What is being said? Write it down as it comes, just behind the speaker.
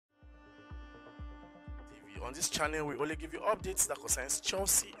On this channel, we only give you updates that concerns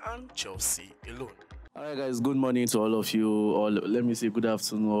Chelsea and Chelsea alone. All right, guys, good morning to all of you, or let me say good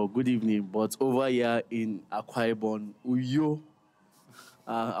afternoon or good evening. But over here in Akwa Ibom, Uyo,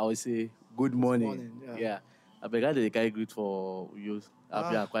 I would say good morning. Yeah. I began the guy greet for Uyo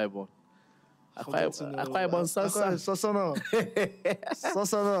after Akwa Ibom. Akwa Ibom,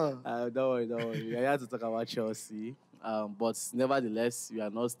 Sasana. Don't worry. We are here to talk about Chelsea. But nevertheless, we are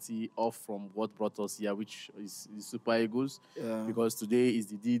not still off from what brought us here, which is the Super Eagles. Yeah. Because today is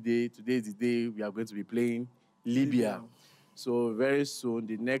the D-Day. Today is the day we are going to be playing Libya. So very soon,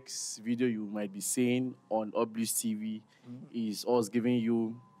 the next video you might be seeing on Oblis TV is us giving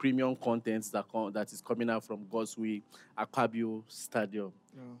you premium content that is coming out from Godswill Akpabio Stadium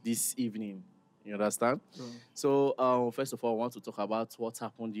this evening. You understand? So first of all, I want to talk about what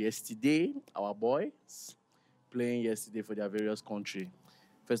happened yesterday. Our boys playing yesterday for their various country.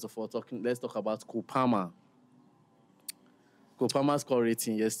 First of all, let's talk about Kopama. Kopama's score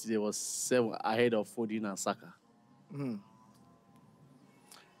rating yesterday was 7 ahead of Foden and Saka.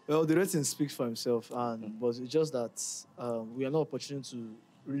 Well, the rating speaks for himself, but it's just that we are not opportune to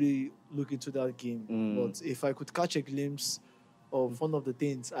really look into that game. But if I could catch a glimpse of one of the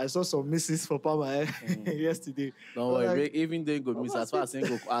things, I saw some misses for Palmer yesterday. Don't worry, even they go miss. As far as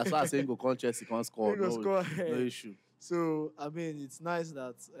saying go contest, he can't score. No issue. So I mean, it's nice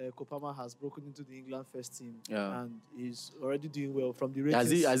that Kopama has broken into the England first team, and he's already doing well from the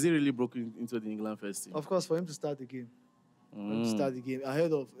ratings. Has he really broken into the England first team? Of course, for him to start the game.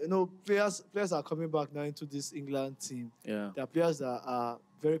 Ahead of players are coming back now into this England team. There are players that are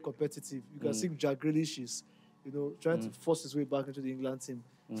very competitive. You can see Jack Grealish is trying to force his way back into the England team.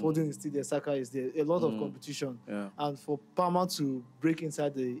 Foden is still there, Saka is there. A lot of competition. And for Palmer to break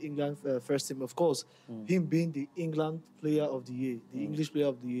inside the England first team, of course, him being the England player of the year, the English player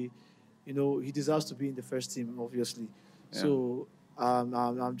of the year, he deserves to be in the first team, obviously. So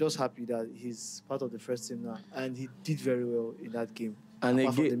I'm just happy that he's part of the first team now, and he did very well in that game. And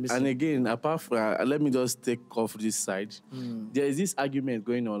again, apart from let me just take off this side. There is this argument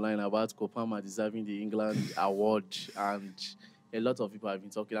going online about Kopama deserving the England award, and a lot of people have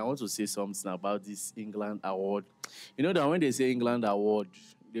been talking. I want to say something about this England award. You know that when they say England award,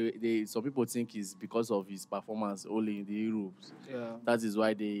 some people think it's because of his performance only in the Euros. That is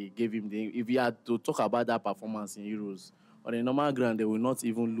why they gave him the. If you had to talk about that performance in Euros, on a normal ground, they will not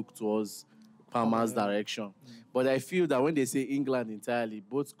even look towards Palmer's direction. But I feel that when they say England entirely,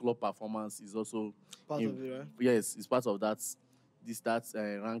 both club performance is also part of it, right? Yes, it's part of that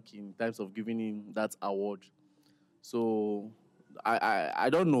ranking in terms of giving him that award. So I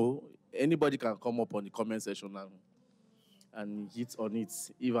don't know. Anybody can come up on the comment section and hit on it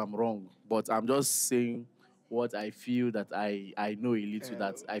if I'm wrong. But I'm just saying what I feel that I know a little.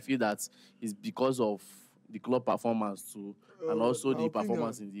 That I feel that is because of the club performance too, and also the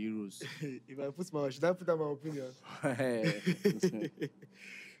performance in the Euros. Should I put out my opinion?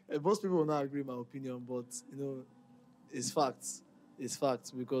 Most people will not agree with my opinion, but it's facts. It's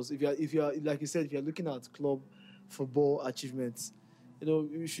facts, because if you are like you said, if you are looking at club football achievements,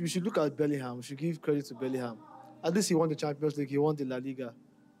 you should look at Bellingham. We should give credit to Bellingham. At least he won the Champions League. He won the La Liga.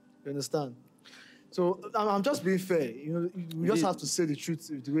 You understand? So I'm just being fair. We just have to say the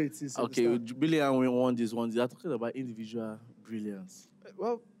truth the way it is. Okay, Bellingham won this one. They are talking about individual brilliance.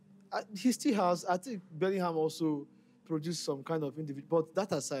 Well, he still has. I think Bellingham also produced some kind of individual. But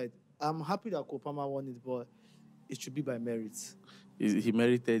that aside, I'm happy that Kopama won it, but it should be by merit. He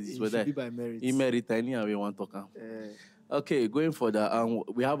merited it. It should be by merit. He merited anyhow we want to come. Okay, going for that.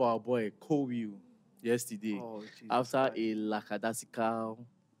 We have our boy colwill yesterday after a lackadaisical.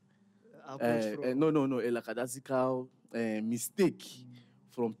 A lackadaisical mistake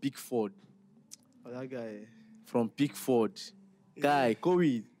from Pickford. That guy. From Pickford. Guy,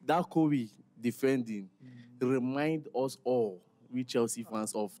 Colwill defending remind us all, we Chelsea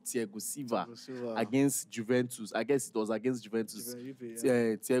fans, of Thiago Silva against Juventus. I guess it was against Juventus.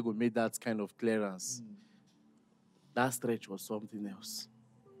 Thiago made that kind of clearance. That stretch was something else.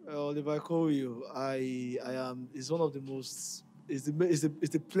 Oliver Colwill, is one of the most. Is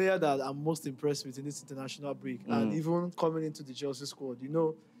the player that I'm most impressed with in this international break, and even coming into the Chelsea squad.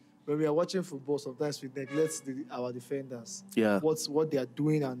 When we are watching football, sometimes we neglect our defenders. What they are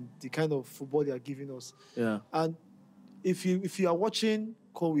doing and the kind of football they are giving us. And if you are watching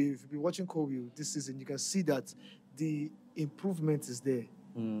Colwill, if you be watching Colwill this season, you can see that the improvement is there.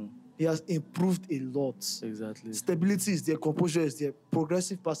 He has improved a lot. Exactly. Stability is there, composure is there,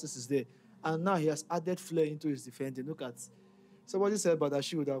 progressive passes is there, and now he has added flair into his defending. Look at Somebody said, but that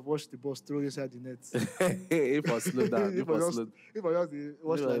she would have watched the ball throw inside the net. If I slow down, if I just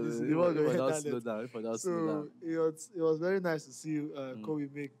watch like this, if I just slow down, if I just slow down. It was very nice to see Kobe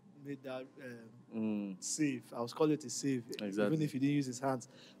made that save. I was calling it a save, exactly. Even if he didn't use his hands,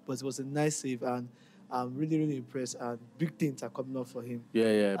 but it was a nice save, and I'm really, really impressed. And big things are coming up for him.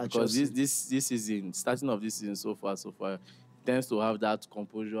 Yeah, because this season, starting of this season so far, tends to have that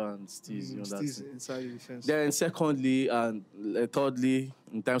composure and steez, inside the defense. Then secondly and thirdly,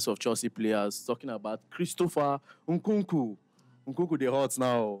 in terms of Chelsea players, talking about Christopher Nkunku. Nkunku they hot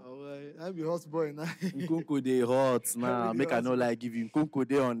now. I be hot boy now. Nkunku they hot now. Really make I know like give you Nkunku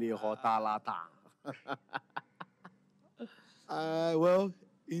they on the hot lata. Well,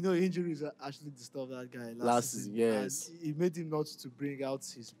 injuries actually disturbed that guy last season. Yes. And it made him not to bring out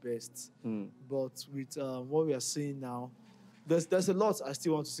his best. But with what we are seeing now, there's a lot I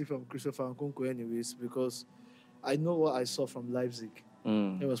still want to see from Christopher Nkunku anyways, because I know what I saw from Leipzig.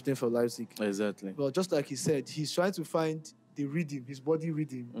 He was playing for Leipzig. Exactly. But just like he said, he's trying to find the rhythm, his body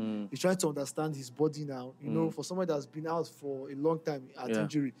rhythm. He's trying to understand his body now. For someone that's been out for a long time at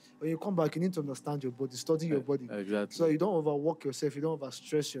injury, when you come back, you need to understand your body, study your body. Exactly. So you don't overwork yourself, you don't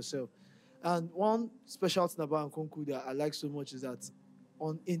overstress yourself. And one special thing about Nkunku that I like so much is that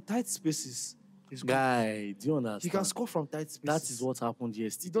in tight spaces, guy, do you understand? He can score from tight spaces. That is what happened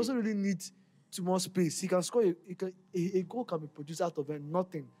yesterday. He doesn't really need too much space. He can score. A goal can be produced out of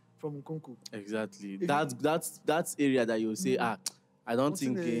nothing from Nkunku. Exactly. That's area that you say, I don't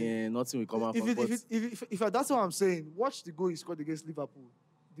think nothing will come out from it. If that's what I'm saying, watch the goal he scored against Liverpool.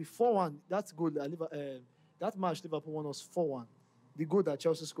 The 4-1, that goal, that match Liverpool won was 4-1. The goal that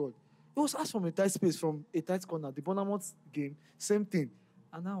Chelsea scored. It was asked from a tight space, from a tight corner. The Bournemouth game, same thing.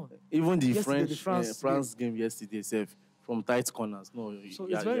 And now, even the France game yesterday, from tight corners. No, so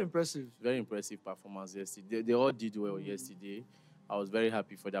it's very impressive. Very impressive performance yesterday. They all did well yesterday. I was very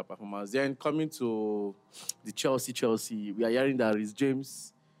happy for their performance. Then coming to the Chelsea, we are hearing that Reece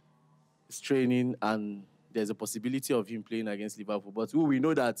James is training and there's a possibility of him playing against Liverpool. But we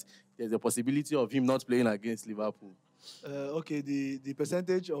know that there's a possibility of him not playing against Liverpool. Okay, the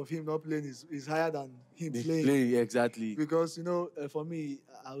percentage of him not playing is higher than him playing. Exactly. Because, for me,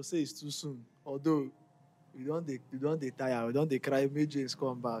 I would say it's too soon. Although, we don't tire, we don't cry, may James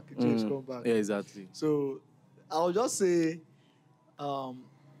come back. Come back. Yeah, exactly. So, I'll just say,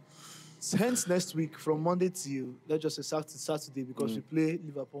 hence next week, from Monday till, let's just say Saturday, because we play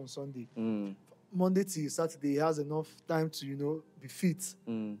Liverpool on Sunday. Monday till Saturday, he has enough time to, be fit,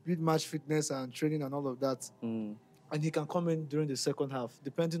 build match fitness and training and all of that. And he can come in during the second half,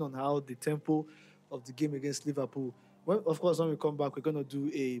 depending on how the tempo of the game against Liverpool. Well, of course, when we come back, we're going to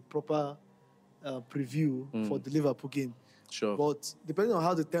do a proper preview for the Liverpool game. Sure. But depending on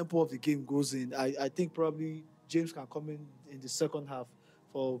how the tempo of the game goes in, I think probably James can come in the second half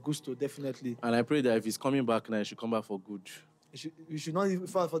for Gusto, definitely. And I pray that if he's coming back now, he should come back for good. He should not even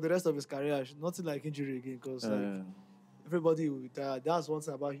for the rest of his career. Nothing like injury again, because everybody will be tired. That's one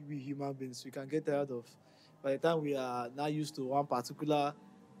thing about we human beings. We can get tired of. By the time we are now used to one particular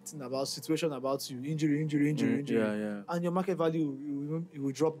situation about you, injury, yeah. And your market value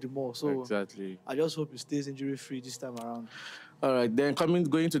will drop the more. So exactly. I just hope he stays injury free this time around. All right, then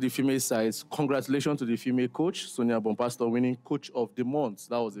going to the female side, congratulations to the female coach, Sonia Bompastor, winning Coach of the Month.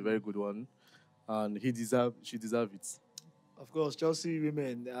 That was a very good one, and she deserved it. Of course, Chelsea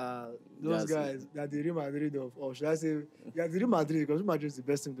women, those guys, they are the Real Madrid of, or should I say, they are the Real Madrid, because Real Madrid is the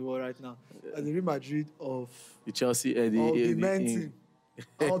best team in the world right now. The Real Madrid of the Chelsea, the men team,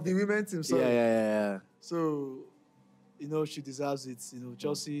 of the women team. Sorry. Yeah. So, she deserves it.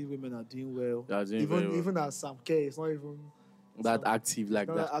 Chelsea women are doing well. They are doing very well. Even as Sam Kerr, it's not even that active like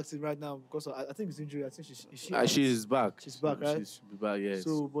that. Active right now because I think it's injury. I think she's back. She's back, right? She should be back, yes.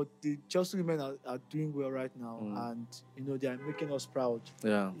 So, but the Chelsea women are doing well right now, and they are making us proud.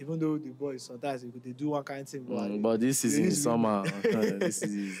 Yeah. Even though the boys sometimes they do one kind of thing, but this is in summer. This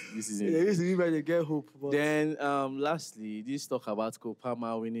is. They used to be where they get hope. But then, lastly, this talk about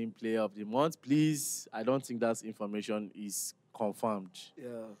Kopama winning Player of the Month. Please, I don't think that information is confirmed. Yeah.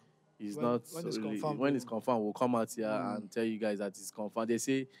 It's not really, when it's confirmed, we'll come out here and tell you guys that it's confirmed. They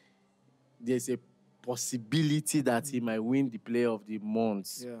say there's a possibility that he might win the Player of the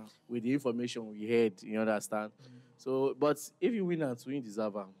Month with the information we heard. You understand? So, but if you win and win,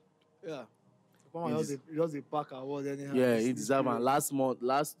 deserve him. Yeah. He does the pack award anyhow. Yeah, he deserves him.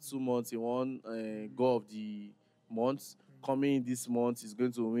 Last 2 months, he won Goal of the Month. Coming in this month, he's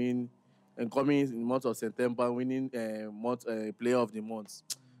going to win, and coming in the month of September, winning Player of the Month.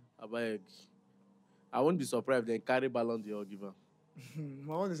 I won't be surprised if they carry Ballon d'Or giver.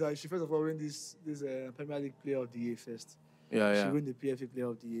 My one is that she first of all win this Premier League Player of the Year first. She win the PFA Player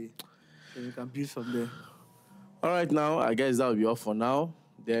of the Year. Then we can build from there. All right, now, I guess that will be all for now.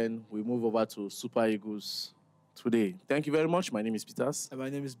 Then we move over to Super Eagles today. Thank you very much. My name is Peters. And my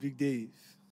name is Big Dave.